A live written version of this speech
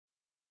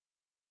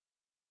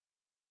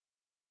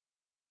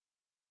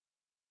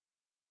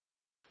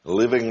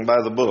Living by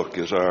the Book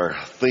is our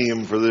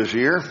theme for this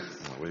year.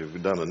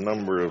 We've done a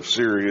number of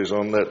series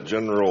on that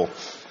general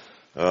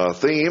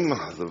theme.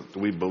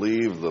 We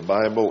believe the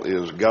Bible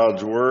is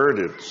God's Word.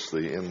 It's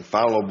the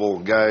infallible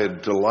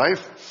guide to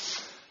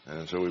life.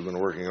 And so we've been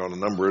working on a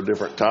number of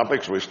different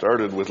topics. We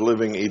started with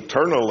living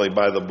eternally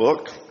by the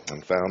book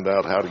and found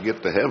out how to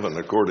get to heaven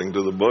according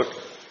to the book.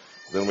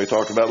 Then we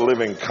talked about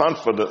living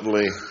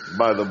confidently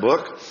by the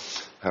book,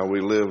 how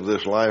we live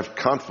this life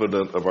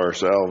confident of our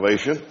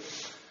salvation.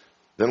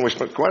 Then we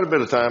spent quite a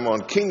bit of time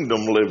on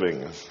kingdom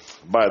living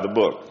by the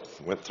book.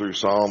 Went through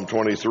Psalm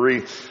 23.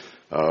 We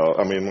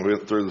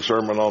went through the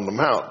Sermon on the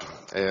Mount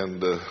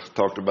and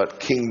talked about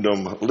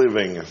kingdom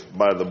living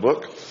by the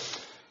book.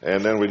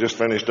 And then we just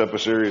finished up a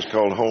series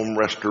called Home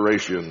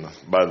Restoration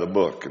by the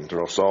book and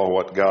saw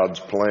what God's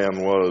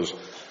plan was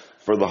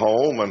for the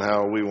home and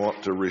how we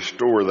want to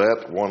restore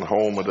that one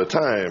home at a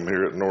time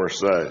here at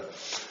Northside.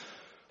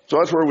 So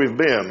that's where we've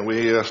been.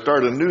 We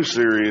start a new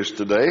series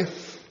today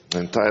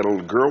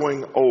entitled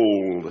Growing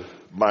Old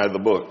by the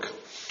Book.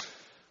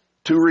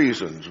 Two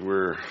reasons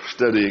we're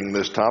studying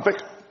this topic.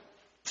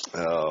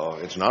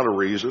 It's not a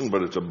reason,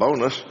 but it's a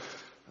bonus.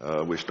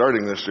 We're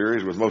starting this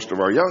series with most of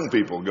our young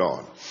people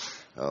gone.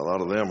 A lot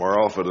of them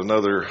are off at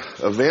another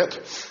event,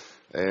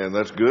 and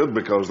that's good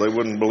because they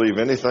wouldn't believe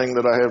anything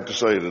that I have to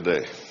say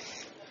today.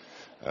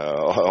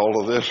 All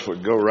of this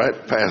would go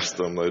right past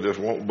them. They just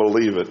won't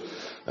believe it.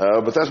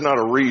 But that's not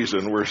a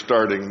reason we're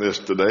starting this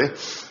today.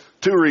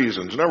 Two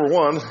reasons. Number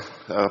one,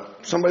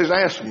 somebody's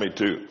asked me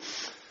to.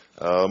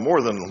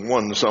 More than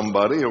one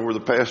somebody over the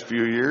past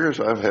few years.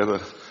 I've had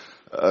an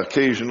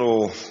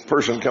occasional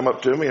person come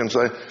up to me and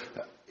say,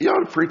 you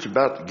ought to preach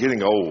about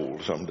getting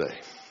old someday.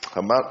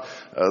 About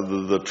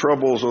the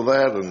troubles of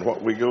that and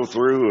what we go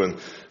through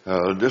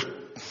and just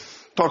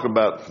talk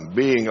about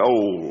being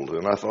old.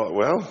 And I thought,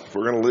 well, if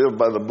we're going to live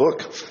by the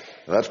book,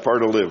 that's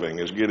part of living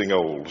is getting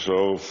old.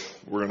 So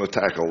we're going to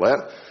tackle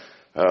that.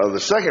 The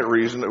second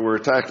reason that we're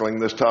tackling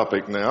this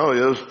topic now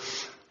is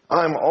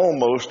I'm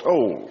almost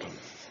old.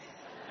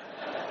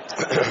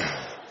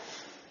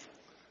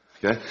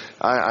 Okay,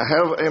 I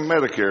have a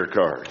Medicare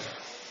card.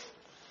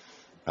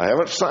 I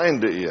haven't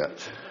signed it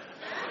yet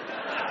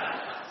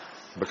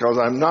because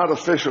I'm not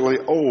officially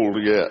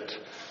old yet,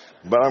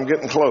 but I'm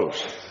getting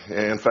close.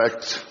 In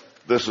fact,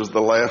 this is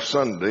the last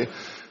Sunday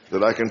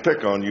that I can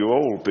pick on you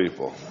old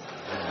people.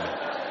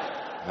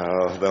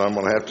 Then I'm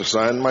going to have to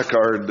sign my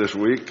card this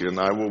week, and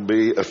I will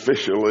be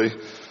officially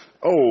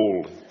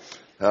old.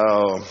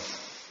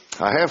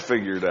 I have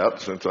figured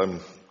out, since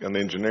I'm an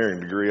engineering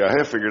degree, I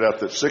have figured out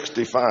that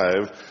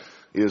 65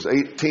 is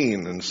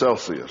 18 in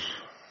Celsius.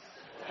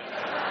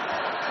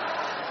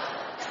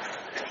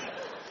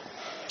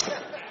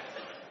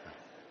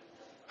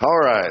 All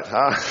right.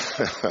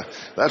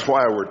 That's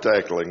why we're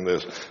tackling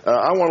this.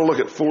 I want to look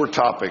at four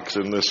topics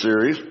in this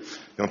series.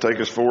 It's going to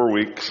take us 4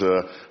 weeks.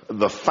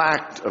 The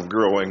fact of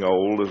growing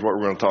old is what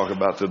we're going to talk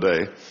about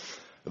today.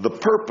 The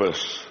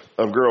purpose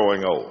of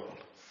growing old.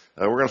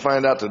 We're going to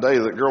find out today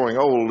that growing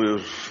old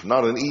is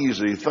not an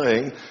easy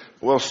thing.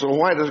 Well, so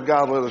why does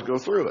God let us go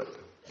through it?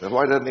 And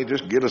why doesn't He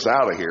just get us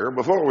out of here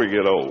before we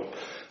get old?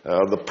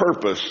 The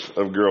purpose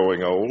of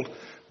growing old.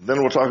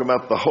 Then we'll talk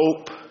about the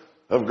hope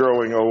of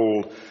growing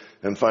old.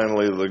 And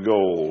finally, the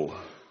goal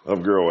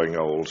of growing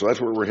old. So that's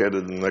where we're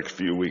headed in the next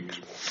few weeks.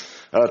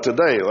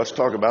 Today, let's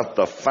talk about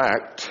the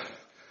fact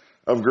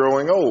of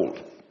growing old.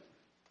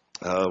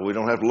 We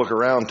don't have to look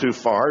around too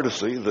far to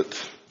see that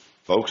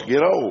folks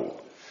get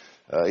old.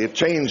 It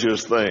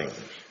changes things.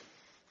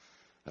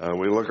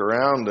 We look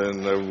around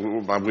and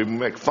we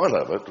make fun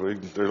of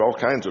it. There's all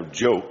kinds of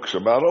jokes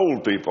about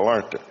old people,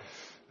 aren't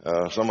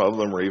there? Some of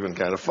them are even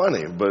kind of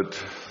funny,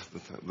 but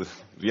the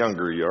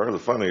younger you are, the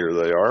funnier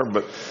they are.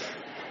 But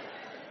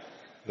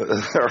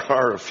there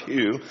are a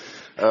few.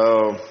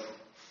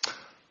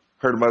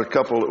 Heard about a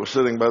couple that was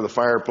sitting by the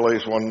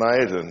fireplace one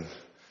night, and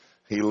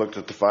he looked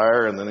at the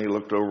fire, and then he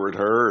looked over at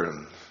her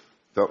and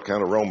felt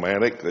kind of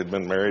romantic. They'd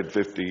been married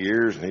 50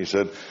 years, and he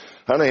said,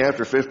 honey,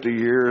 after 50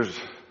 years,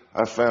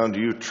 I found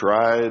you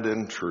tried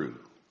and true.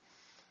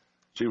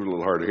 She was a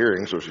little hard of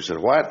hearing, so she said,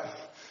 what?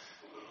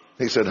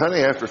 He said,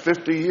 honey, after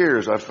 50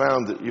 years, I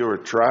found that you are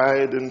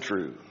tried and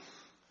true.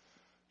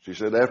 She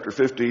said, after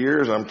 50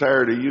 years, I'm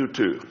tired of you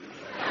too.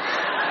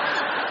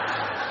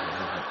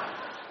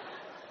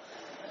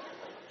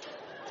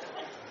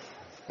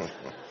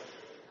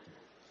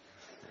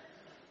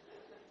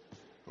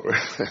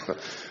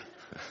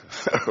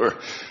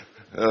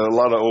 A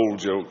lot of old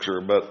jokes are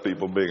about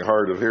people being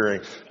hard of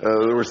hearing.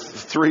 There were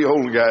 3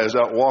 old guys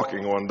out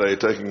walking one day,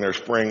 taking their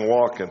spring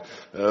walk, and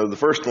the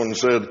first one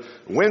said,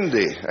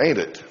 windy, ain't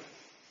it?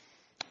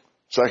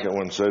 Second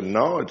one said,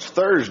 no, it's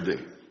Thursday.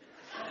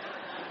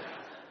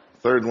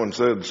 Third one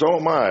said, so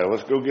am I,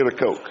 let's go get a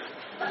Coke.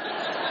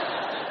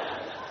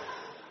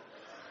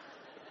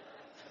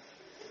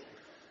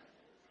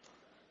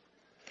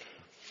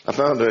 I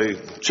found a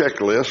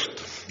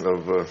checklist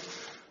of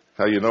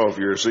how you know if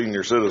you're a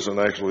senior citizen.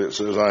 Actually, it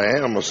says, I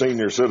am a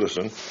senior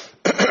citizen.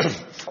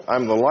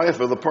 I'm the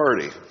life of the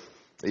party.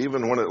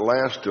 even when it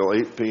lasts till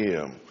 8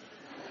 p.m.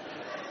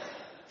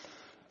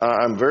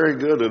 I'm very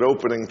good at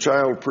opening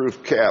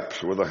child-proof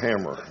caps with a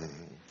hammer.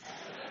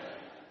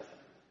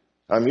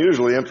 I'm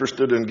usually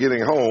interested in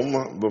getting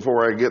home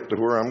before I get to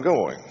where I'm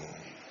going.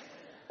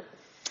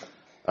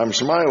 I'm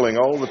smiling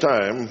all the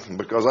time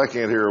because I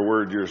can't hear a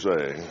word you're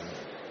saying.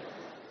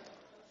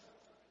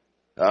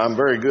 I'm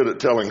very good at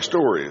telling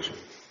stories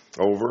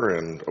over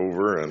and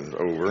over and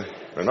over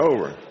and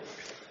over.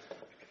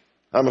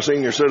 I'm a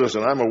senior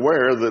citizen. I'm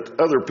aware that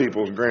other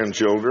people's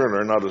grandchildren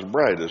are not as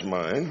bright as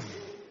mine.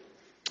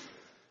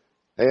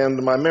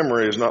 And my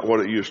memory is not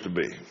what it used to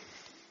be.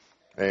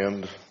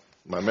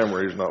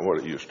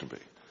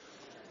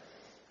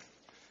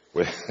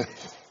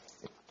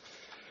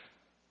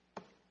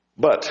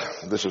 But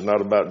this is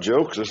not about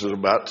jokes. This is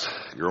about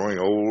growing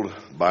old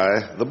by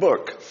the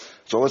book.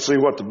 So let's see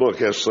what the book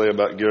has to say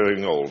about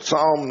getting old.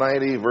 Psalm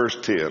 90, verse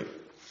 10.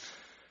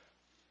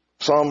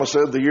 Psalmist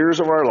said, the years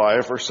of our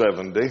life are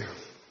 70,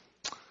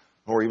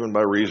 or even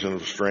by reason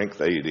of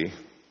strength, 80.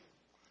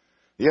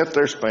 Yet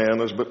their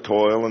span is but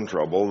toil and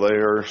trouble. They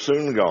are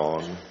soon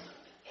gone,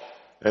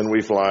 and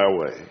we fly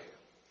away.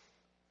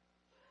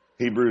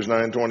 Hebrews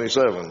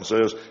 9:27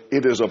 says,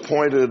 it is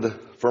appointed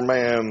for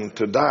man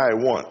to die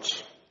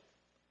once,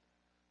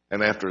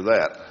 and after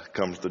that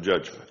comes the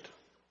judgment.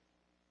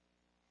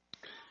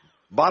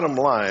 Bottom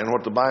line,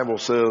 what the Bible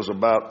says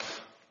about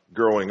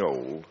growing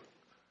old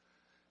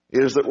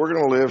is that we're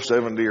going to live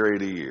 70 or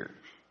 80 years.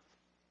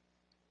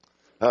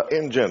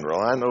 In general,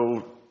 I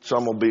know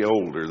some will be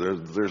older.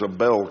 There's a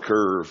bell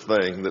curve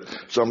thing that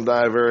some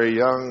die very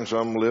young,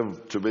 some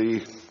live to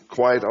be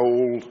quite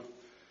old,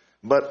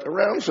 but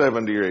around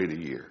 70 or 80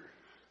 years.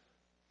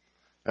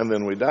 And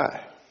then we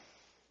die.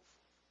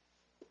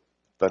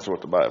 That's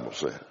what the Bible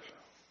says.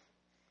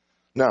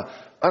 Now,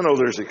 I know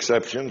there's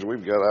exceptions.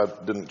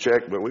 I didn't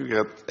check, but we've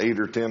got 8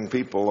 or 10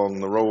 people on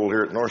the roll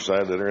here at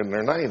Northside that are in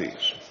their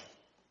 90s.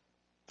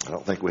 I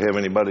don't think we have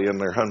anybody in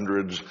their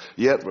hundreds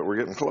yet, but we're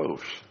getting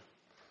close.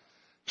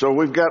 So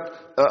we've got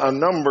a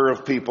number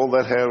of people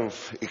that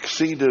have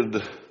exceeded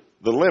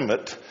the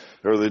limit,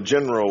 or the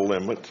general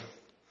limit,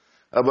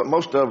 but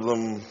most of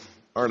them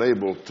aren't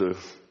able to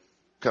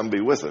come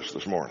be with us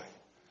this morning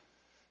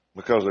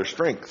because their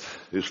strength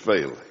is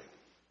failing.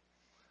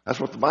 That's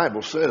what the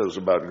Bible says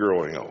about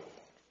growing old.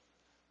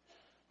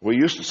 We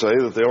used to say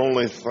that the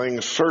only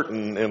things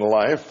certain in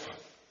life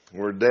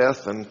were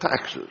death and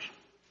taxes.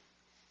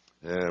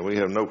 And we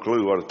have no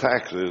clue what a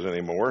tax is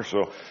anymore,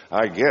 so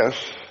I guess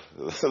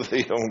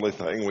the only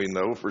thing we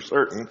know for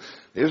certain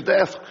is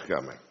death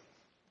coming.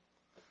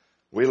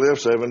 We live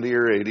 70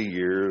 or 80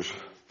 years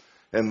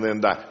and then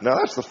die. Now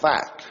that's the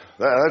fact.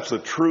 That's the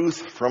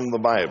truth from the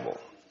Bible.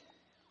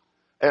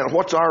 And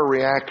what's our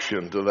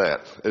reaction to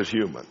that as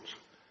humans?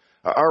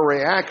 Our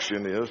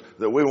reaction is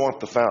that we want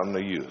the fountain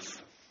of youth.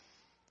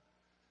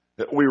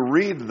 We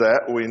read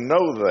that, we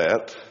know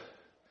that,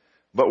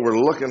 but we're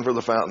looking for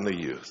the fountain of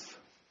youth.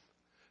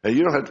 And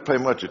you don't have to pay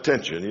much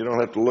attention. You don't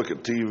have to look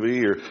at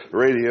TV or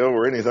radio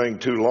or anything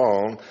too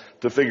long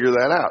to figure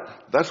that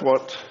out. That's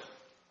what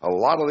a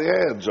lot of the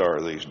ads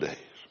are these days,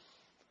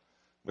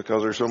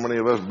 because there's so many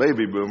of us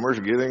baby boomers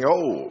getting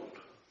old.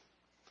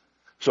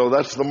 So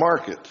that's the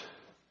market.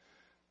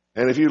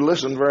 And if you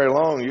listen very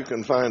long, you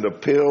can find a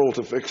pill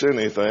to fix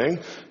anything,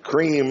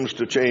 creams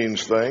to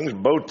change things,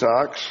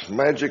 Botox,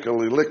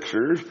 magical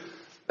elixirs,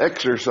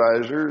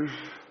 exercisers,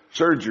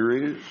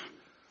 surgeries,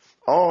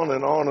 on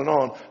and on and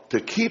on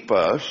to keep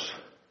us.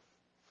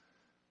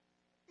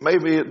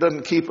 Maybe it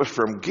doesn't keep us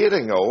from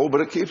getting old, but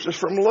it keeps us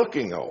from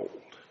looking old.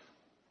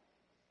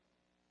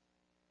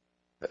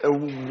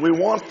 We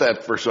want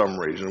that for some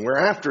reason. We're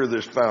after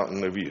this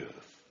fountain of youth.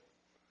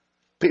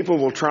 People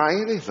will try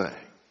anything.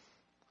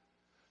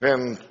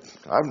 And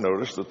I've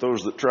noticed that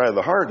those that try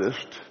the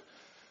hardest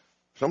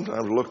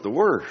sometimes look the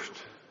worst.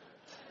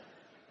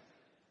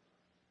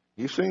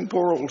 You seen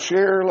poor old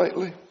Cher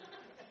lately?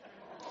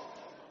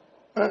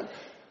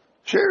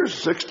 Cher's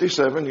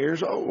 67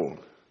 years old.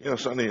 You know,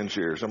 Sonny and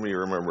Cher, some of you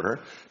remember her.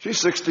 She's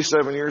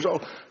 67 years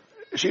old.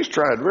 She's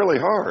tried really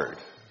hard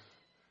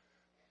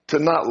to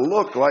not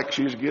look like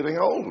she's getting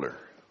older.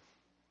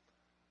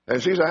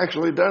 And she's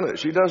actually done it.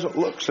 She doesn't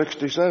look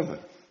 67.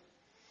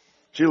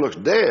 She looks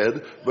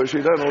dead, but she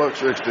doesn't look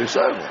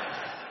 67.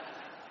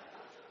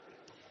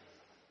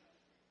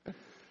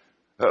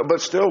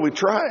 But still, we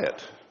try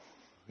it.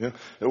 You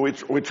know,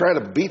 we try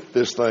to beat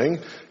this thing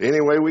any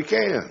way we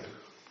can.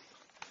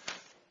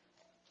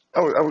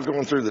 I was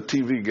going through the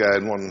TV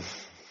guide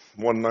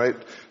one night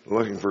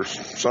looking for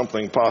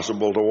something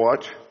possible to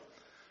watch.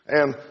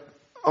 And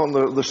on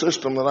the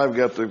system that I've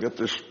got, they've got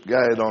this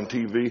guide on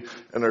TV.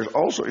 And there's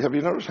also, have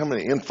you noticed how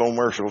many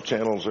infomercial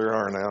channels there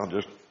are now?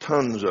 Just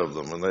tons of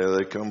them. And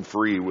they come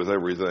free with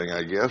everything,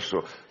 I guess.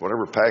 So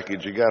whatever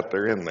package you got,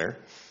 they're in there.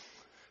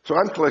 So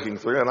I'm clicking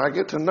through and I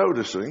get to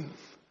noticing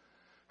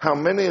how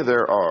many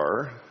there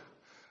are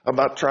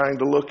about trying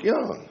to look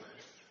young.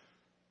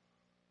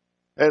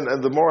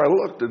 And the more I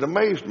looked, it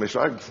amazed me. So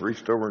I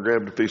reached over and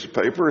grabbed a piece of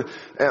paper,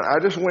 and I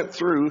just went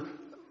through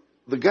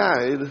the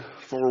guide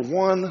for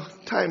one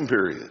time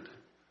period.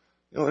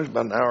 There's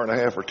about an hour and a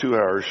half or 2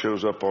 hours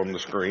shows up on the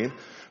screen.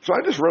 So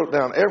I just wrote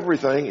down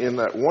everything in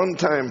that one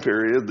time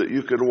period that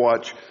you could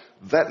watch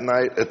that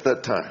night at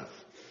that time.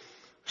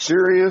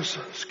 Serious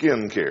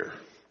skin care.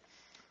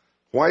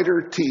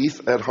 Whiter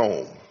teeth at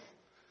home.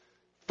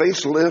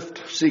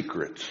 Facelift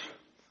secrets.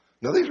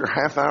 Now these are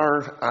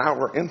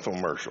hour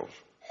infomercials.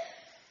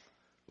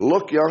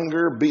 Look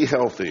younger, be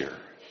healthier.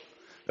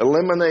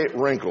 Eliminate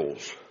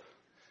wrinkles.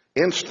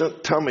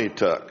 Instant tummy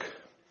tuck.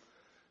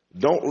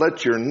 Don't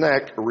let your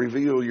neck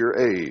reveal your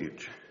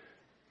age.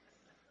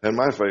 And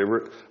my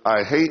favorite,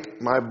 I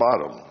hate my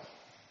bottom.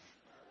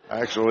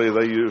 Actually,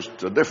 they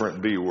used a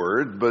different B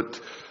word, but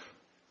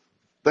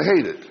they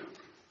hate it.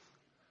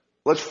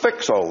 Let's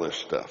fix all this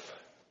stuff.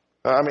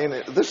 I mean,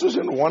 this is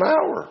in 1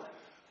 hour.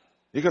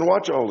 You can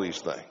watch all these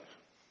things.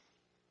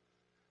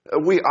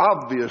 We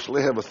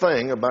obviously have a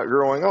thing about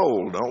growing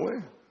old, don't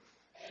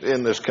we?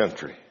 In this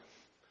country.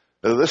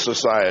 This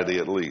society,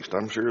 at least.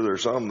 I'm sure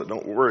there's some that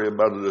don't worry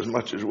about it as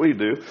much as we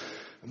do.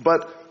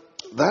 But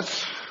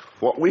that's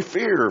what we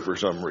fear for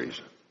some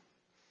reason.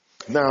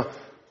 Now,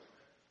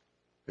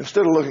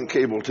 instead of looking at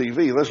cable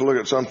TV, let's look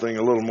at something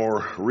a little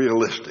more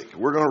realistic.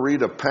 We're going to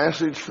read a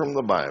passage from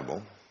the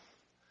Bible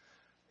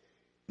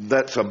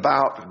that's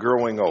about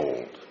growing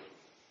old.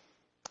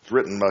 It's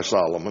written by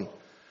Solomon.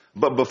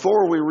 But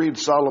before we read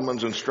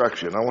Solomon's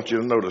instruction, I want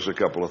you to notice a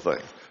couple of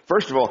things.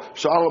 First of all,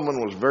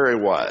 Solomon was very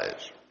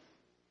wise.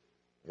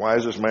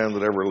 Wisest man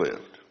that ever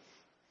lived.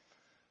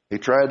 He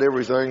tried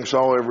everything,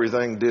 saw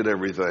everything, did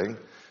everything,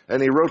 and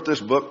he wrote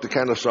this book to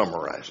kind of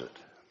summarize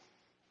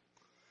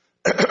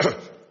it.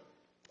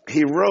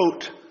 He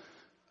wrote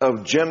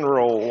of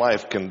general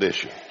life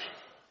conditions.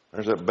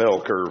 There's that bell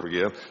curve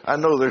again. I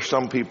know there's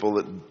some people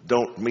that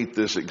don't meet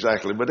this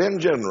exactly, but in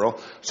general,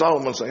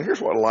 Solomon's saying,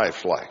 here's what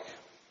life's like.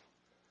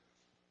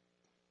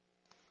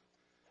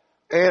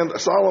 And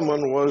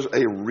Solomon was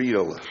a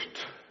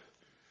realist.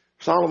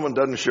 Solomon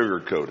doesn't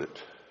sugarcoat it.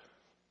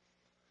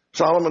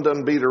 Solomon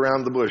doesn't beat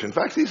around the bush. In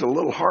fact, he's a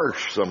little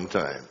harsh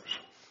sometimes.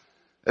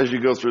 As you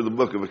go through the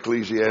book of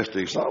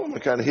Ecclesiastes, Solomon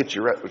kind of hits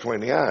you right between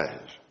the eyes.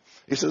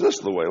 He says, this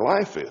is the way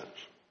life is.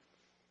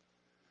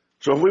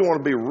 So if we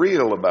want to be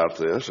real about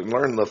this and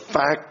learn the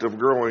fact of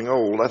growing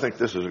old, I think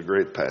this is a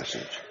great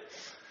passage.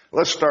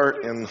 Let's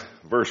start in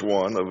verse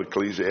 1 of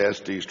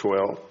Ecclesiastes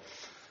 12.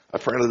 I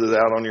printed it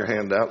out on your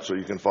handout so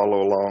you can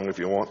follow along if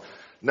you want.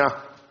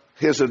 Now,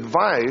 his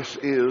advice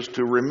is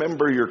to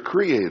remember your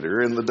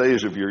Creator in the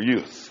days of your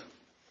youth.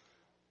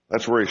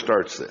 That's where he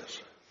starts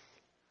this.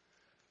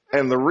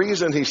 And the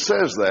reason he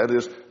says that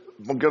is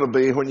going to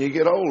be when you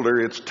get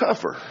older, it's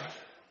tougher.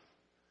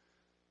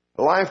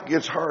 Life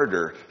gets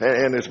harder,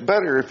 and it's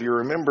better if you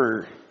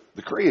remember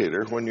the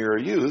Creator when you're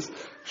a youth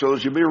so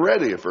that you'll be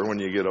ready for when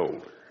you get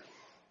older.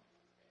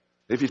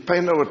 If you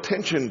pay no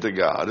attention to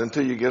God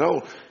until you get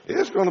old,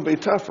 it's going to be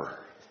tougher.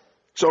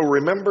 So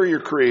remember your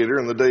Creator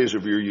in the days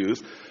of your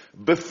youth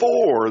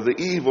before the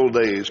evil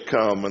days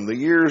come and the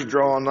years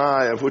draw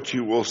nigh of which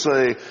you will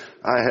say,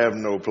 I have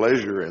no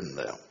pleasure in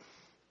them.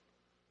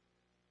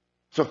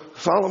 So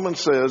Solomon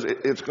says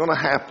it's going to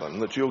happen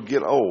that you'll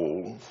get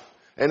old,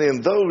 and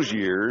in those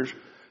years,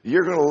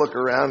 you're going to look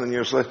around and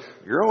you'll say,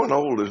 growing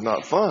old is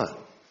not fun.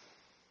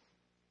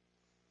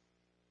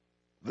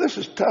 This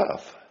is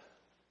tough.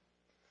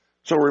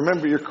 So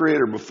remember your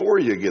Creator before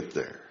you get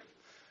there.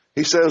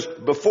 He says,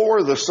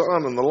 before the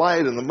sun and the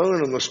light and the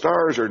moon and the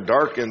stars are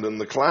darkened and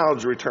the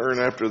clouds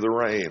return after the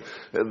rain.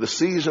 The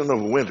season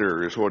of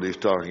winter is what he's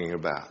talking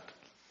about.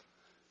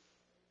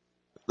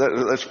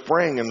 That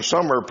spring and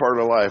summer part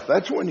of life,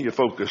 that's when you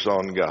focus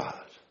on God.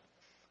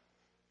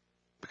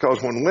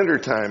 Because when winter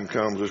time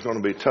comes, it's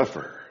going to be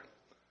tougher.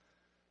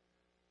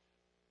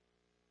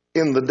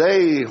 In the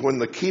day when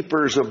the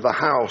keepers of the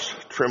house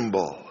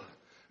tremble,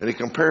 and he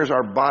compares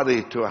our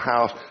body to a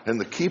house, and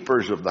the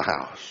keepers of the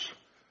house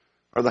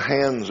are the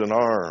hands and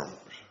arms.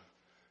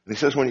 And he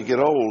says when you get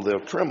old,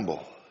 they'll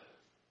tremble.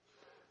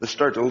 They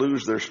start to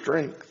lose their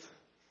strength.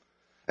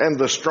 And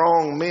the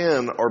strong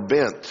men are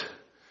bent.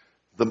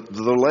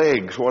 The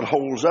legs, what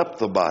holds up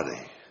the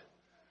body,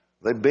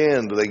 they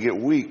bend, they get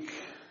weak.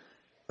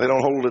 They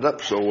don't hold it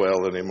up so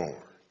well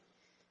anymore.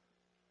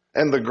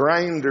 And the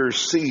grinders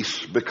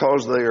cease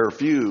because they are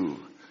few.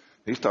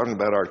 He's talking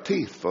about our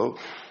teeth,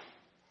 folks.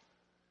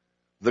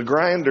 The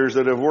grinders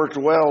that have worked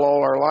well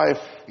all our life,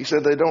 he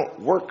said they don't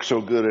work so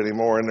good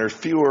anymore, and there's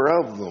fewer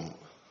of them.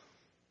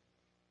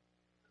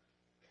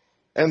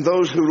 And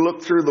those who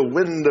look through the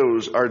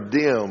windows are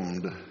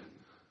dimmed.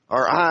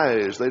 Our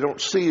eyes, they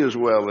don't see as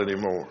well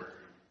anymore.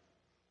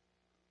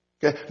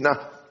 Okay,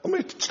 now let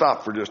me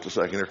stop for just a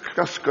second here,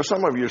 because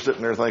some of you are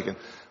sitting there thinking,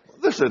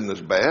 this isn't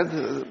as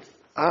bad.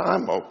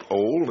 I'm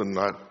old and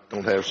I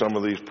don't have some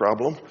of these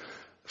problems.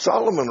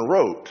 Solomon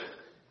wrote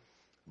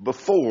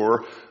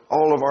before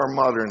all of our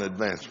modern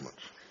advancements.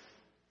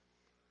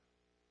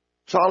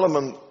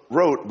 Solomon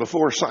wrote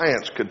before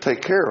science could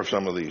take care of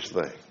some of these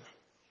things.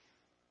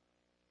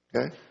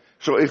 Okay?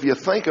 So if you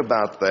think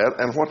about that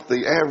and what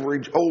the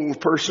average old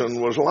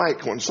person was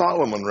like when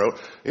Solomon wrote,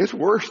 it's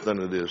worse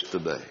than it is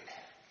today.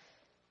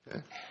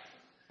 Okay?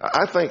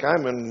 I think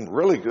I'm in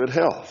really good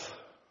health.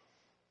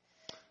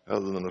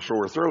 Other than a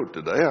sore throat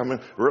today, I'm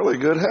in really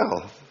good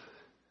health.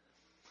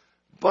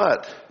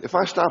 But if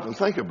I stop and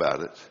think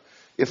about it,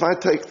 if I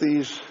take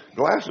these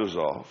glasses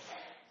off,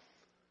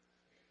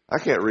 I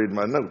can't read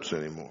my notes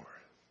anymore.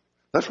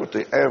 That's what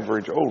the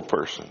average old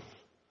person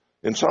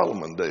in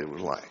Solomon's day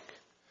was like.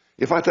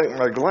 If I take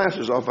my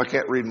glasses off, I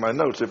can't read my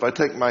notes. If I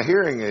take my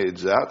hearing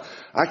aids out,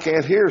 I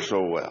can't hear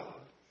so well.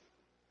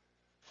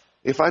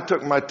 If I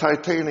took my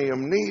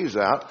titanium knees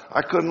out,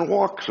 I couldn't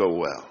walk so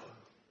well.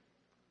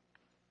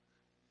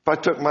 If I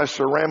took my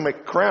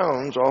ceramic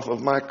crowns off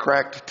of my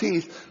cracked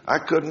teeth, I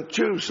couldn't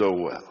chew so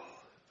well.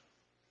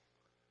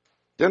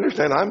 You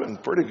understand, I'm in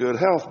pretty good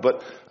health,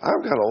 but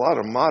I've got a lot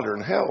of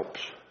modern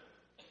helps.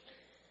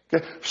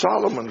 Okay?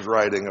 Solomon's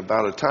writing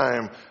about a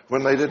time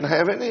when they didn't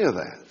have any of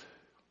that.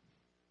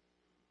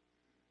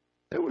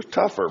 It was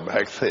tougher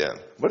back then,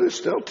 but it's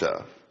still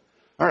tough.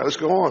 All right, let's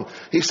go on.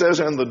 He says,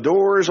 and the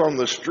doors on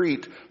the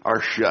street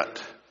are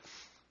shut.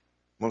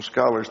 Most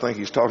scholars think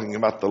he's talking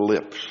about the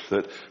lips,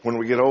 that when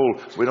we get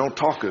old, we don't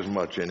talk as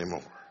much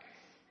anymore.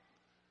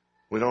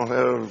 We don't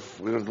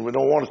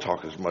want to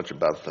talk as much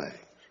about things.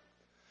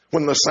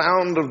 When the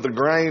sound of the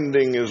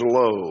grinding is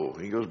low,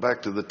 he goes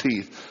back to the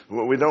teeth.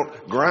 We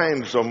don't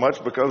grind so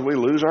much because we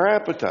lose our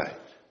appetite.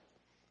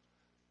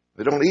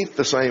 We don't eat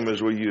the same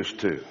as we used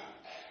to.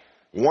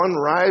 One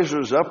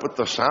rises up at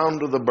the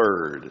sound of the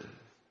bird.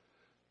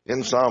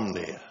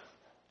 Insomnia.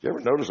 You ever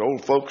notice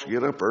old folks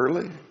get up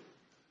early?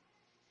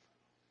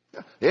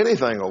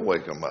 Anything will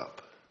wake them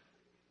up.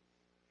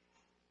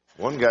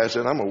 One guy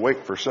said, I'm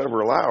awake for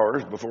several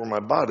hours before my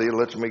body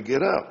lets me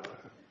get up.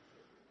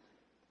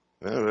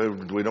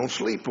 We don't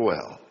sleep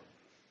well,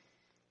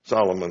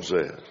 Solomon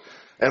says.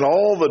 And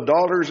all the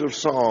daughters of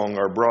song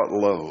are brought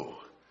low.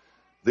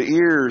 The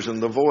ears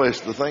and the voice,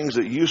 the things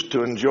that used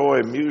to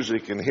enjoy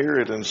music and hear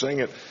it and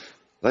sing it,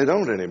 they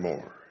don't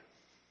anymore.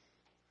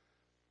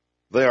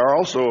 They are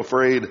also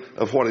afraid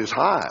of what is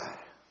high.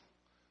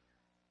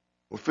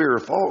 With fear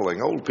of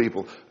falling, old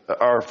people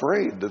are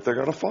afraid that they're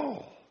going to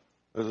fall.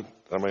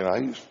 I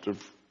used to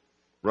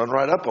run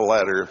right up a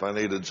ladder if I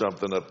needed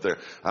something up there.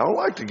 I don't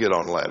like to get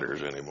on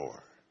ladders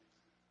anymore.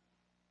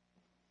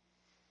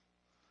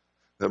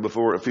 Now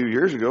a few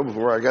years ago,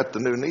 before I got the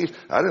new knees,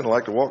 I didn't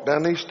like to walk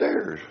down these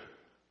stairs.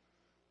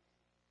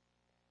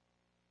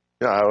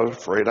 I was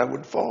afraid I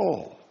would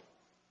fall.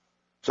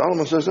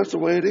 Solomon says that's the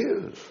way it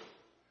is.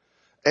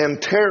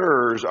 And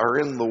terrors are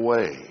in the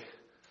way.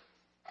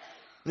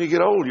 When you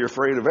get old, you're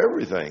afraid of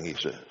everything, he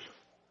says.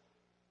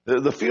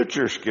 The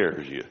future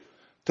scares you.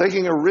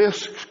 Taking a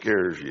risk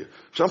scares you.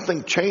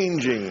 Something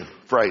changing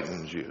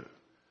frightens you.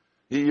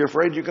 You're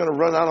afraid you're going to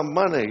run out of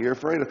money. You're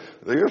afraid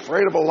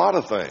of a lot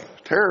of things.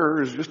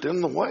 Terror is just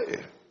in the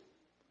way.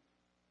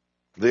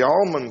 The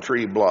almond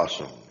tree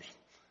blossoms.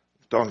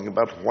 Talking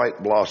about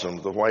white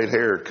blossoms, the white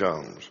hair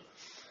comes.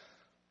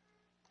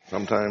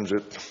 Sometimes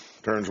it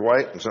turns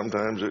white and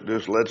sometimes it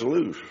just lets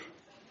loose.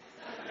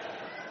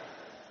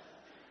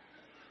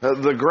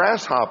 The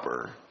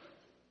grasshopper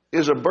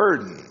is a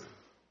burden.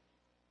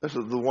 This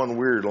is the one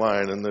weird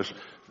line in this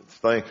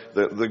thing.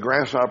 The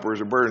grasshopper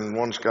is a burden.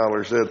 One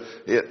scholar said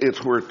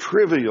it's where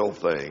trivial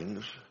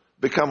things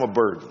become a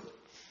burden.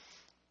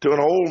 To an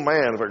old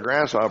man, if a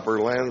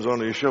grasshopper lands on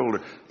his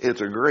shoulder,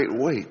 it's a great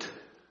weight.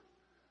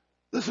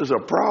 This is a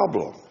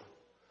problem.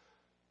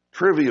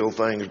 Trivial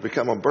things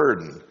become a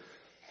burden.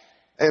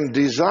 And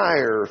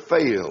desire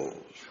fails.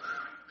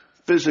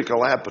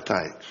 Physical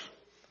appetites.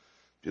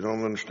 If you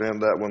don't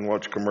understand that one,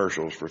 watch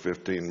commercials for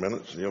 15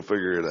 minutes and you'll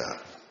figure it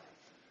out.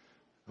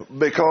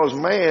 Because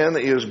man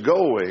is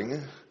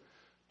going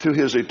to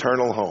his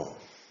eternal home.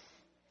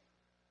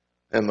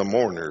 And the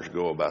mourners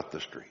go about the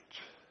streets.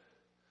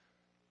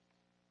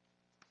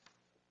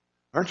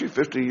 Aren't you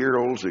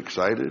 50-year-olds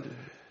excited?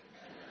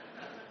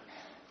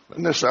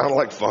 Doesn't this sound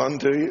like fun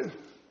to you?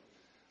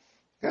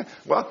 Yeah.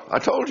 Well, I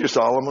told you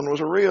Solomon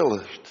was a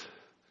realist.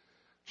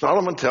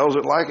 Solomon tells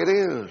it like it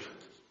is.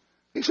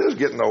 He says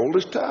getting old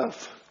is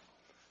tough.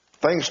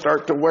 Things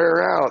start to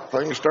wear out.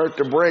 Things start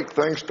to break.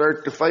 Things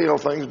start to fail.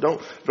 Things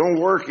don't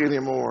work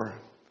anymore.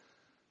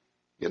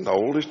 Getting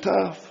old is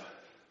tough.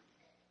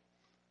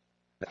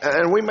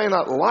 And we may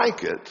not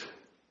like it,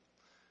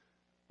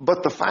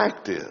 but the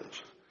fact is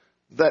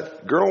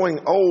that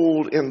growing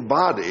old in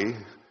body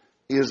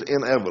is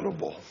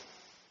inevitable.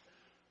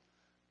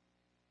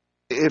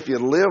 If you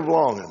live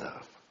long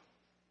enough.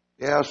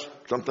 Yes,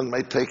 something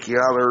may take you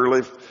out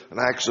early, an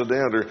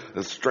accident or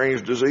a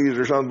strange disease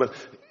or something, but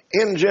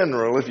in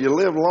general, if you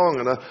live long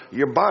enough,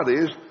 your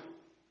body's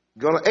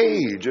going to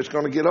age. It's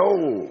going to get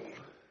old.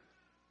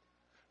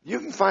 You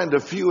can find a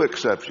few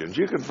exceptions.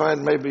 You can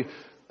find maybe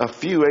a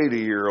few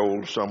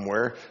 80-year-olds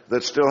somewhere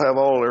that still have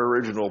all their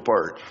original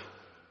parts,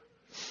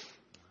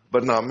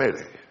 but not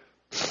many.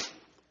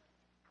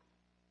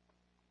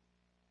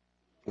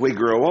 We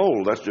grow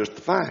old. That's just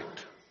the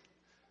fact.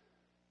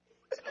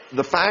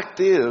 the fact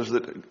is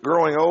that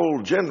growing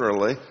old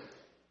generally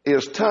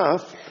is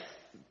tough.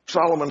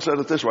 Solomon said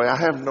it this way, I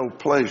have no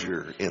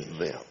pleasure in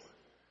them.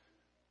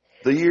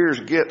 The years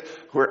get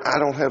where I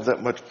don't have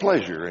that much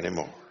pleasure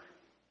anymore.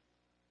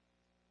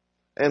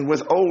 And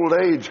with old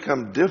age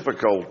come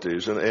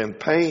difficulties and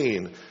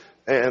pain,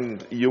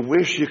 and you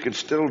wish you could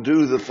still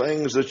do the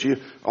things that you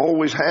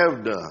always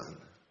have done.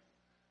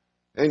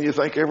 And you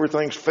think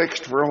everything's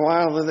fixed for a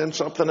while, and then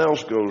something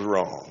else goes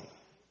wrong.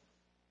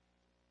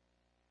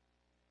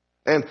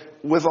 And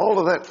with all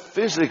of that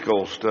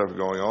physical stuff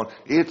going on,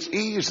 it's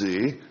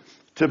easy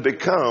to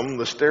become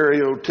the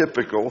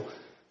stereotypical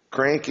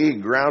cranky,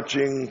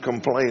 grouching,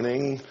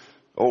 complaining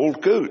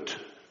old coot.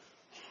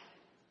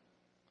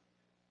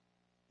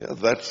 Yeah,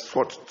 that's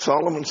what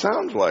Solomon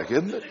sounds like,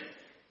 isn't it?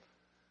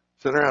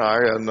 Sitting around,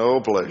 I have no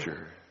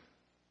pleasure.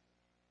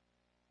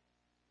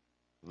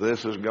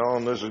 This is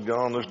gone, this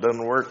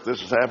doesn't work,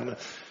 this is happening.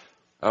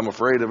 I'm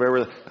afraid of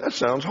everything. That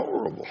sounds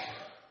horrible.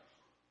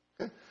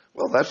 Okay?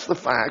 Well, that's the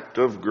fact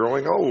of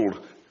growing old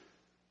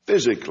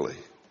physically,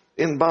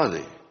 in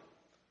body.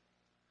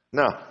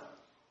 Now,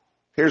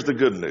 here's the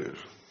good news.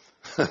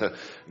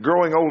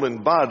 Growing old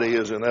in body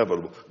is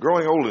inevitable.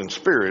 Growing old in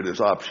spirit is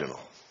optional.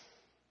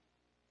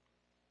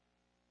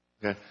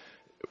 Okay?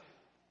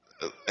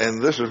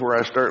 And this is where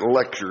I start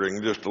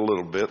lecturing just a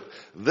little bit.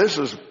 This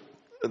is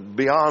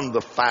beyond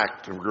the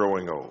fact of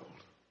growing old.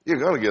 You're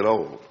going to get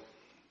old.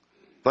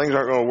 Things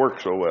aren't going to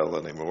work so well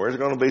anymore. It's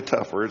going to be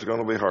tougher. It's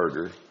going to be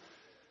harder.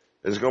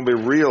 It's going to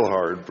be real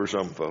hard for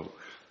some folks.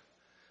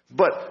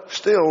 But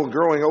still,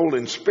 growing old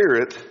in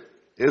spirit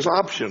is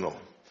optional.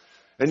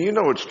 And you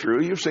know it's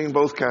true. You've seen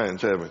both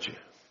kinds, haven't you?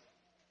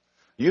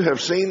 You have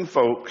seen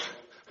folks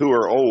who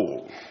are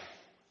old.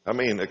 I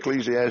mean,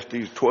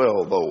 Ecclesiastes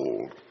 12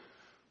 old.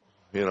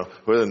 You know,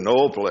 with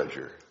no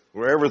pleasure,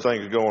 where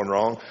everything's going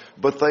wrong,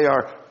 but they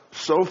are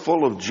so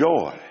full of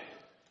joy.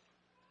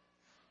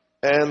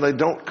 And they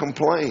don't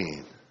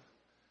complain.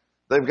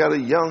 They've got a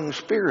young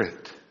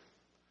spirit.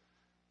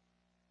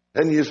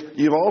 And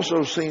you've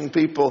also seen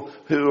people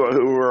who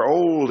are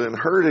old and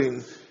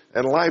hurting,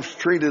 and life's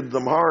treated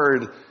them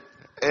hard,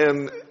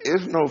 and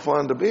it's no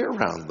fun to be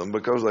around them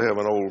because they have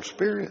an old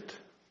spirit.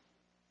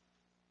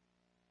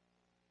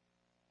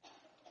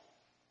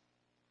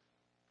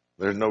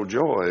 There's no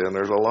joy, and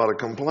there's a lot of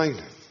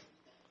complaining.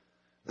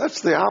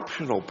 That's the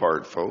optional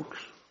part, folks.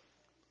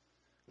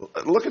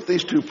 Look at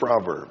these two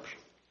Proverbs.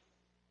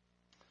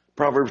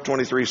 Proverbs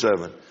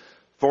 23:7.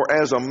 For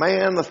as a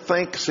man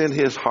thinks in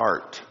his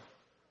heart,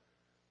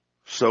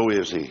 so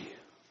is he.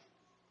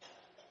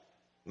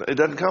 It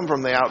doesn't come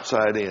from the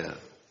outside in. It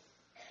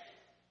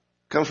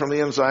comes from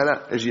the inside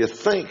out. As you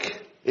think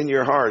in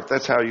your heart,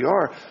 that's how you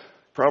are.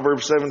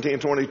 Proverbs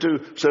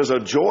 17:22 says a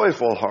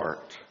joyful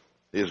heart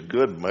is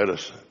good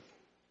medicine,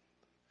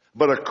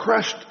 but a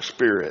crushed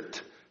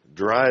spirit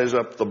dries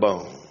up the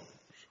bones.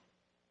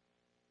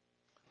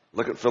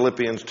 Look at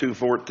Philippians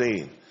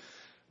 2:14.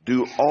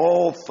 Do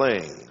all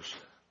things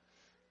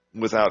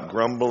without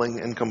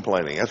grumbling and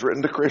complaining. That's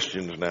written to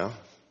Christians now.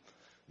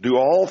 Do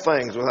all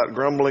things without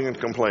grumbling and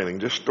complaining.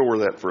 Just store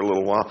that for a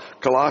little while.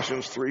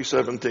 Colossians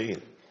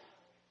 3:17.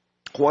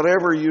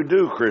 Whatever you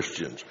do,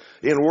 Christians,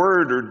 in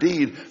word or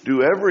deed,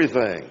 do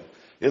everything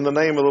in the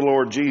name of the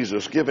Lord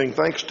Jesus, giving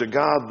thanks to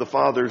God the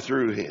Father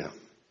through him.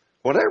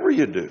 Whatever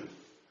you do,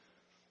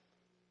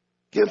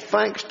 give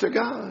thanks to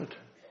God.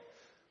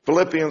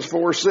 Philippians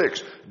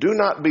 4:6. Do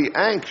not be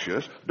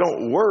anxious.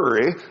 Don't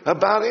worry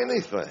about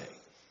anything.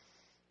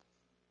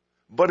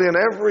 But in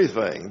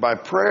everything, by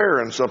prayer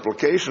and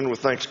supplication with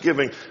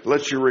thanksgiving,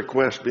 let your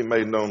requests be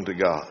made known to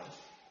God.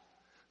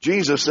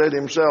 Jesus said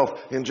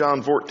himself in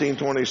John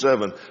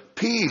 14:27,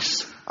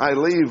 peace I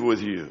leave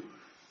with you.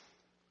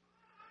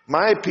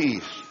 My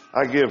peace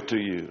I give to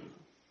you.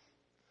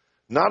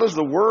 Not as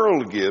the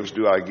world gives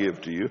do I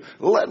give to you.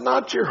 Let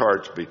not your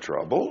hearts be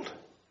troubled,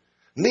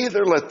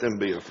 neither let them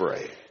be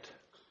afraid.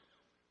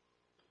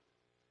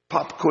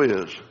 Pop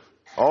quiz.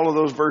 All of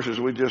those verses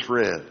we just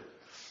read.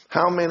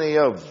 How many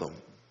of them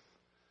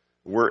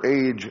were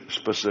age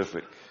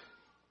specific?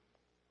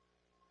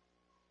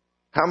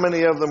 How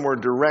many of them were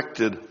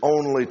directed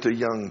only to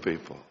young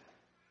people?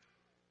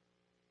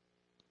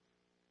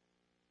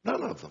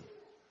 None of them.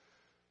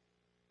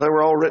 They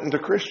were all written to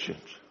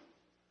Christians.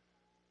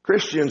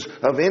 Christians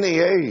of any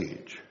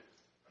age.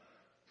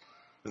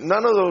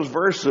 None of those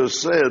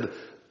verses said,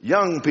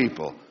 young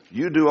people,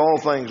 you do all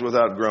things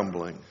without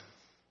grumbling.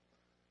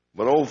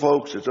 But old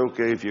folks, it's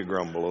okay if you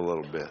grumble a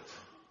little bit.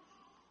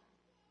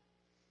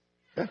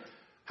 Okay?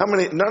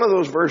 None of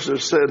those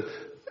verses said,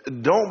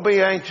 don't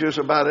be anxious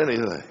about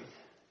anything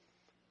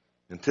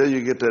until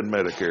you get that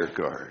Medicare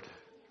card.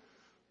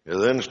 You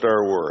then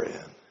start worrying.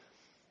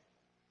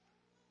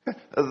 Okay?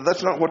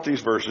 That's not what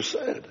these verses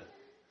said.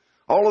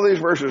 All of these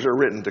verses are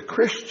written to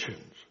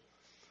Christians.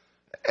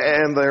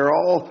 And they're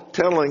all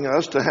telling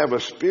us to have a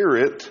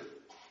spirit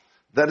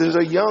that is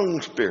a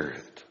young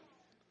spirit.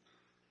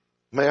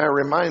 May I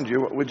remind you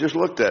what we just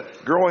looked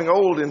at. Growing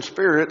old in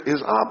spirit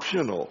is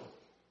optional.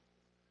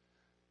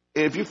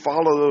 If you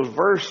follow those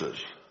verses,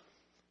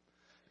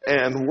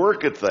 and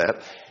work at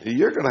that,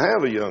 you're going to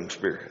have a young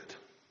spirit.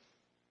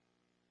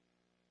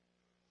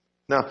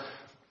 Now,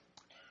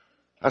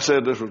 I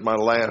said this was my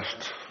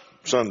last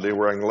Sunday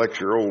where I can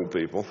lecture old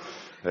people,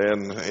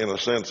 and in a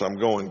sense I'm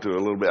going to a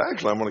little bit.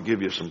 Actually, I'm going to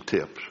give you some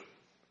tips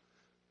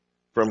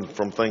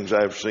from things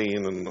I've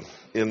seen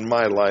in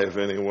my life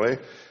anyway.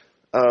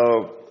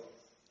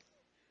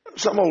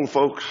 Some old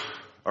folks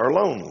are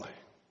lonely.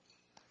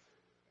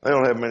 They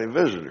don't have many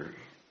visitors.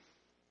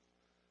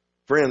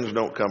 Friends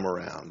don't come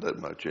around that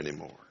much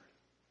anymore.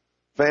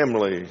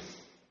 Family,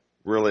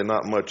 really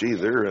not much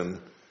either,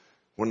 and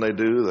when they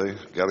do, they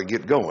got to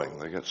get going.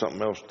 They got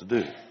something else to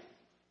do.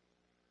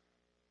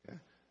 Okay?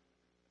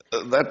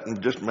 That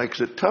just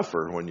makes it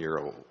tougher when you're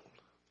old.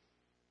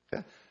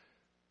 Okay?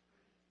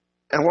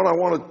 And what I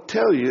want to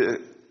tell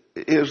you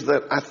is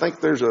that I think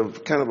there's a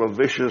kind of a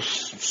vicious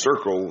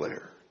circle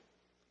there.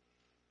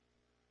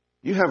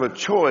 You have a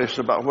choice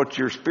about what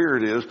your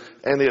spirit is,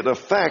 and it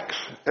affects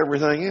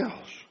everything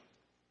else.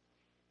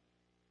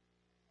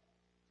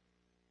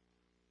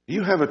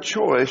 You have a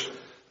choice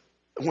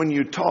when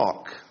you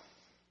talk,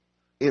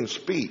 in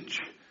speech,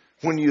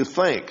 when you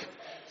think,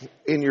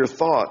 in your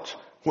thoughts,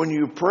 when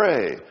you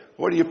pray.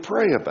 What do you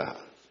pray about?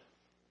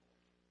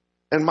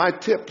 And my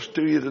tips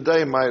to you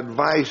today, my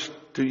advice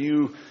to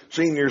you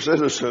senior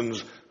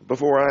citizens,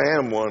 before I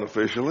am one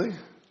officially,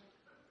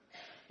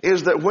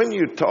 is that when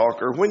you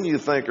talk or when you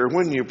think or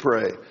when you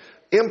pray,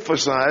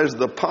 emphasize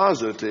the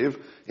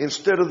positive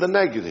instead of the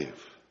negative.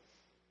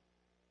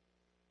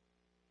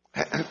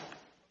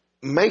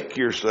 Make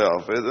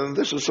yourself, and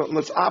this is something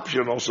that's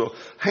optional, so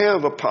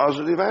have a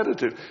positive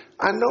attitude.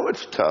 I know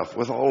it's tough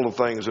with all the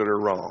things that are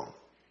wrong,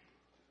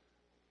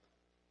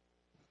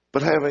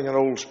 but having an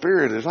old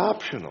spirit is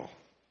optional.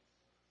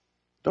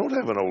 Don't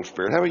have an old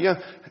spirit. Have a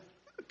young.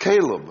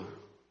 Caleb,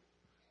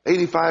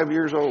 85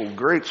 years old,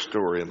 great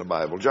story in the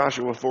Bible.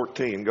 Joshua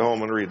 14, go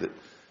home and read it.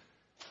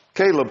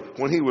 Caleb,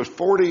 when he was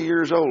 40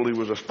 years old, he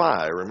was a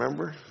spy,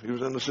 remember? He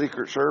was in the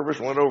Secret Service,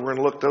 went over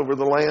and looked over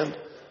the land.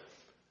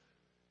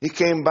 He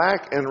came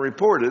back and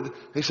reported.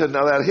 He said,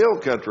 now that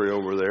hill country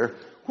over there,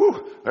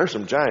 there's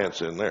some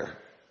giants in there.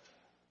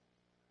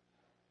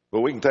 But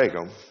we can take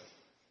them.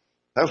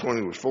 That's when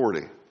he was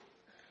 40.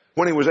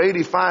 When he was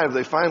 85,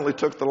 they finally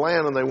took the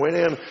land and they went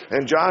in,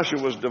 and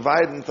Joshua was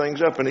dividing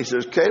things up, and he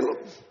says,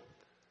 Caleb,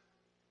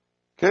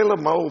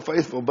 my old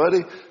faithful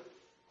buddy,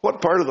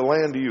 what part of the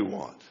land do you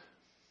want?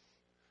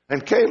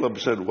 And Caleb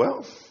said,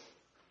 well,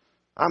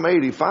 I'm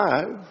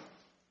 85.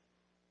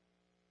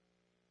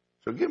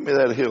 So give me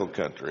that hill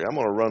country. I'm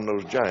going to run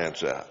those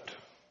giants out.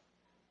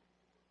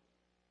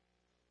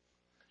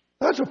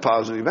 That's a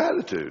positive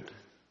attitude.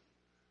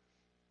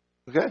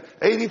 Okay?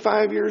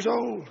 85 years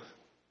old.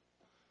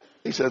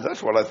 He said,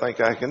 that's what I think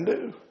I can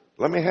do.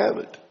 Let me have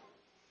it.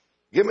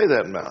 Give me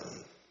that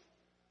mountain.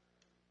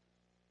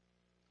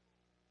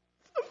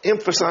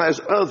 Emphasize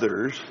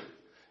others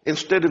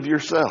instead of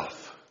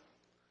yourself.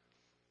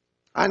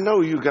 I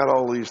know you got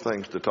all these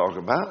things to talk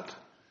about.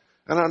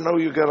 And I know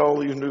you got all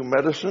these new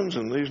medicines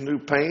and these new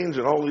pains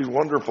and all these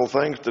wonderful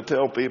things to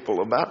tell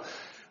people about.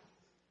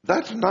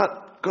 That's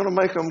not going to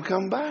make them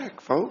come back,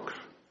 folks.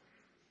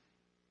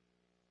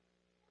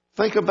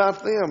 Think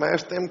about them.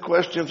 Ask them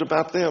questions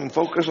about them.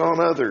 Focus on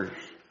others.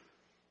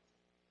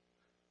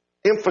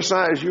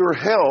 Emphasize your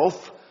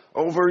health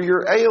over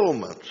your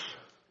ailments.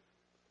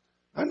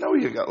 I know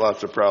you got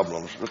lots of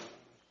problems, but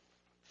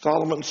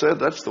Solomon said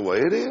that's the way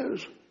it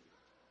is.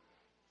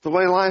 The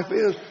way life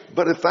is.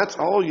 But if that's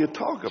all you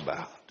talk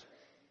about,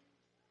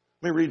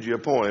 let me read you a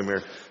poem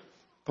here.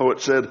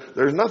 Poet said,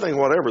 there's nothing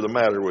whatever the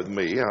matter with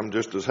me. I'm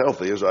just as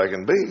healthy as I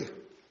can be.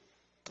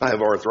 I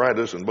have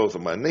arthritis in both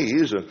of my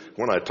knees, and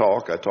when I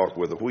talk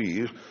with a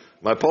wheeze.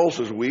 My pulse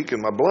is weak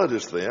and my blood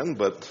is thin,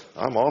 but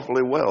I'm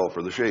awfully well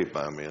for the shape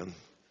I'm in.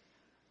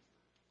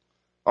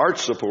 Arch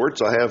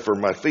supports I have for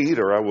my feet,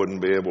 or I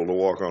wouldn't be able to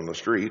walk on the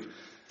street.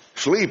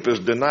 Sleep has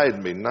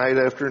denied me night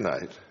after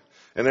night,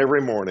 and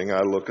every morning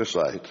I look a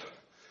sight.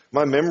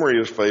 My memory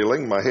is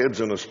failing, my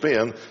head's in a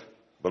spin,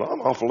 but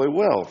I'm awfully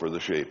well for the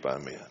shape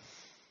I'm in.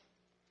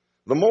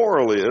 The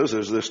moral is,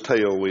 as this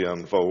tale we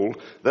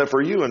unfold, that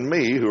for you and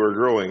me who are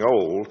growing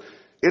old,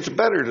 it's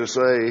better to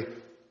say,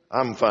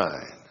 I'm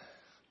fine,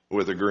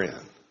 with a grin,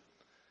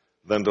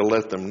 than to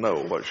let them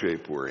know what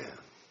shape we're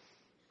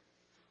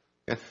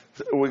in.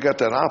 We got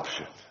that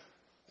option.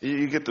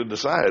 You get to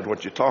decide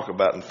what you talk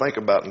about and think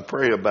about and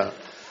pray about.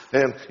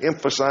 And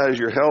emphasize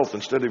your health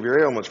instead of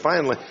your ailments.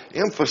 Finally,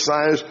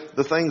 emphasize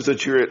the things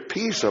that you're at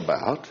peace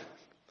about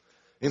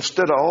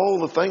instead of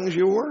all the things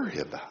you worry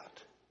about.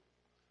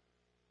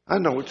 I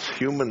know it's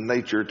human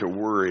nature to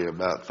worry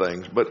about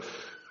things, but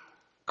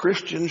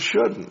Christians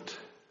shouldn't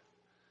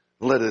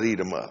let it eat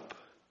them up.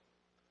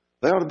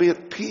 They ought to be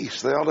at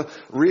peace. They ought to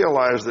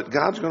realize that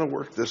God's going to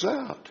work this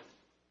out.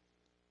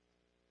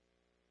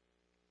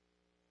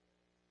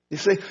 You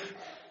see,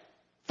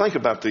 think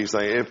about these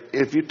things.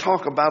 If you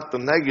talk about the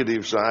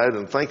negative side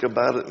and think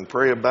about it and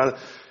pray about it,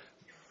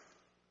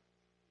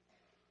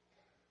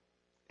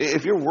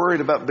 if you're worried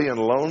about being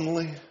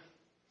lonely,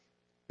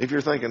 If you're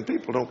thinking,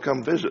 people don't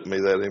come visit me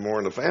that anymore,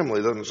 and the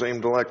family doesn't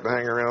seem to like to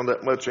hang around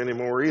that much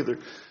anymore either.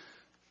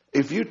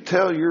 If you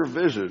tell your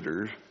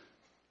visitors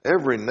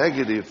every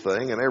negative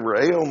thing and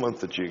every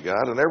ailment that you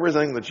got and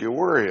everything that you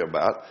worry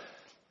about,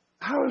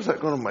 how is that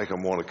going to make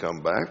them want to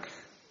come back?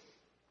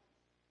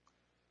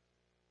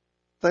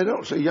 They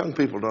don't. See, young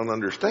people don't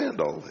understand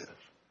all this.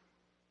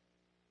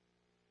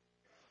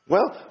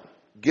 Well,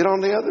 get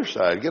on the other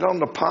side. Get on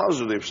the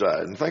positive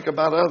side and think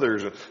about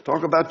others and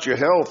talk about your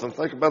health and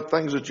think about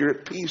things that you're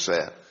at peace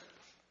at.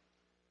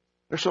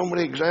 There's so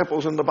many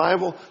examples in the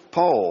Bible.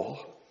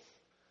 Paul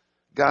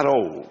got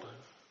old.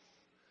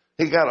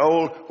 He got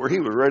old where he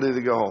was ready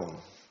to go home.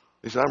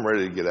 He said, I'm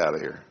ready to get out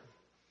of here.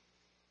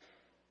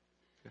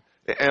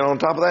 And on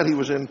top of that, he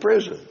was in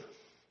prison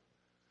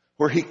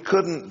where he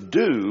couldn't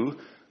do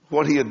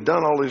what he had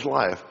done all his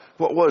life.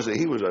 What was it?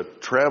 He was a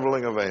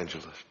traveling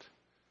evangelist.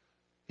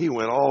 He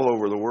went all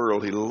over the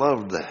world. He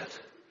loved that.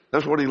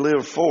 That's what he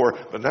lived for.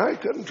 But now he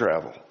couldn't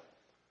travel.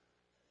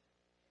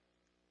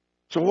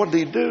 So what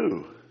did he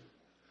do?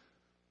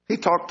 He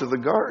talked to the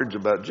guards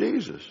about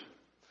Jesus.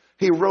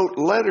 He wrote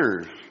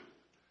letters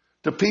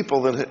to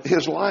people in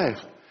his life.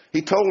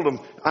 He told them,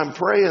 I'm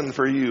praying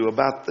for you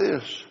about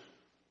this.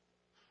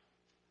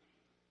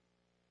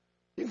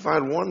 You can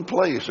find one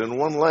place in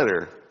one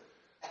letter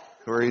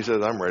where he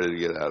says, I'm ready to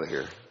get out of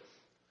here.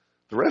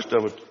 The rest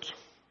of it's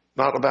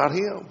not about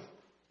him.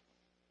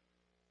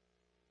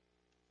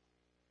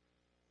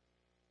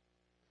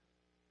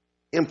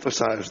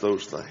 Emphasize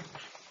those things.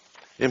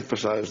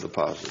 Emphasize the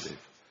positive.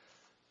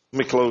 Let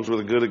me close with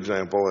a good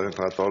example.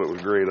 I thought it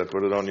was great. I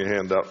put it on your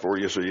handout for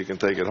you so you can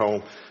take it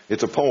home.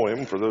 It's a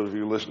poem, for those of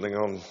you listening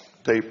on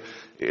tape.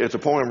 It's a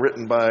poem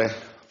written by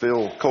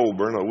Phil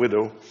Colburn, a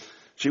widow.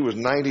 She was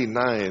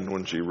 99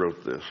 when she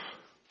wrote this.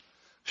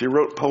 She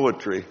wrote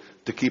poetry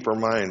to keep her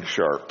mind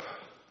sharp.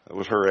 That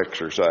was her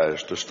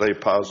exercise, to stay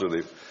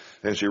positive.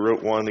 And she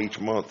wrote one each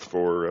month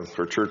for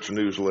her church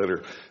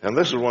newsletter. And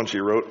this is one she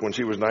wrote when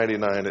she was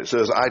 99. It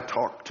says, I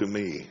talk to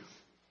me.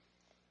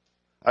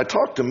 I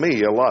talk to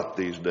me a lot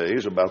these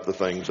days about the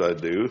things I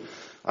do.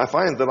 I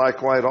find that I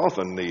quite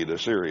often need a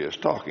serious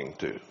talking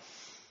to.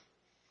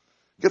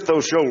 Get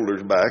those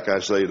shoulders back, I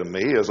say to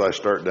me as I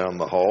start down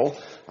the hall.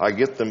 I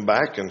get them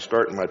back and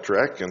start my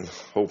trek and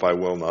hope I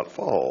will not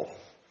fall.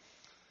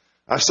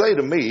 I say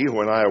to me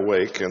when I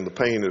awake and the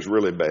pain is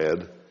really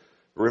bad,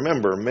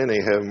 remember, many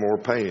have more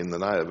pain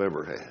than I have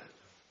ever had.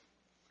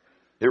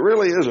 It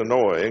really is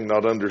annoying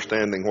not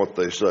understanding what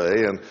they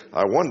say, and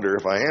I wonder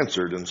if I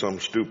answered in some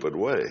stupid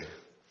way.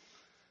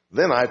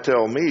 Then I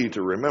tell me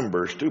to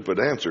remember stupid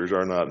answers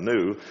are not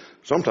new.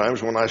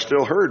 Sometimes when I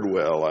still heard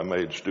well, I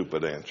made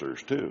stupid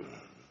answers too.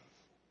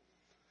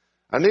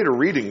 I need a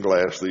reading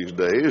glass these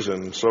days,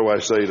 and so I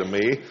say to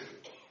me,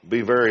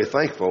 be very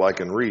thankful I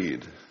can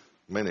read.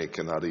 Many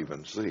cannot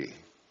even see.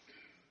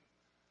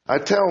 I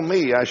tell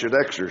me I should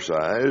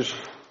exercise,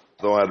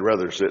 though I'd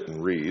rather sit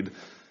and read.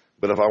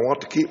 But if I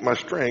want to keep my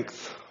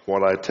strength,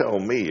 what I tell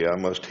me I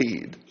must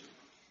heed.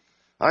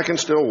 I can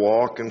still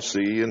walk and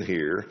see and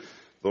hear,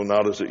 though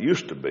not as it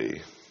used to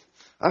be.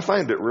 I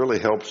find it really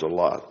helps a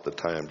lot the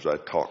times I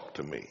talk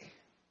to me.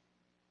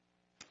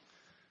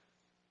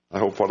 I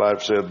hope what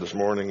I've said this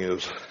morning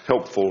is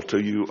helpful to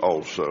you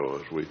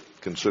also as we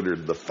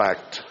considered the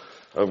fact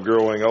of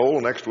growing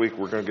old. Next week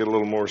we're going to get a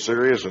little more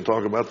serious and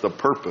talk about the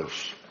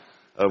purpose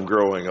of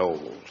growing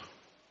old.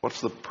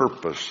 What's the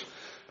purpose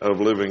of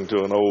living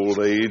to an old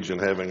age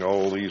and having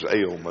all these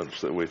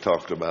ailments that we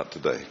talked about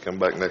today? Come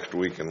back next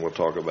week and we'll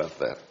talk about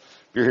that.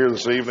 If you're here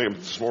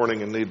this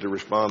morning and need to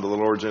respond to the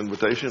Lord's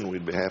invitation,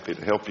 we'd be happy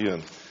to help you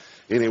in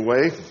any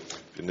way.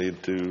 If you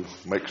need to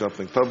make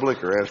something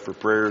public or ask for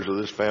prayers of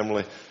this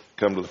family,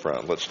 come to the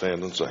front. Let's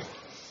stand and sing.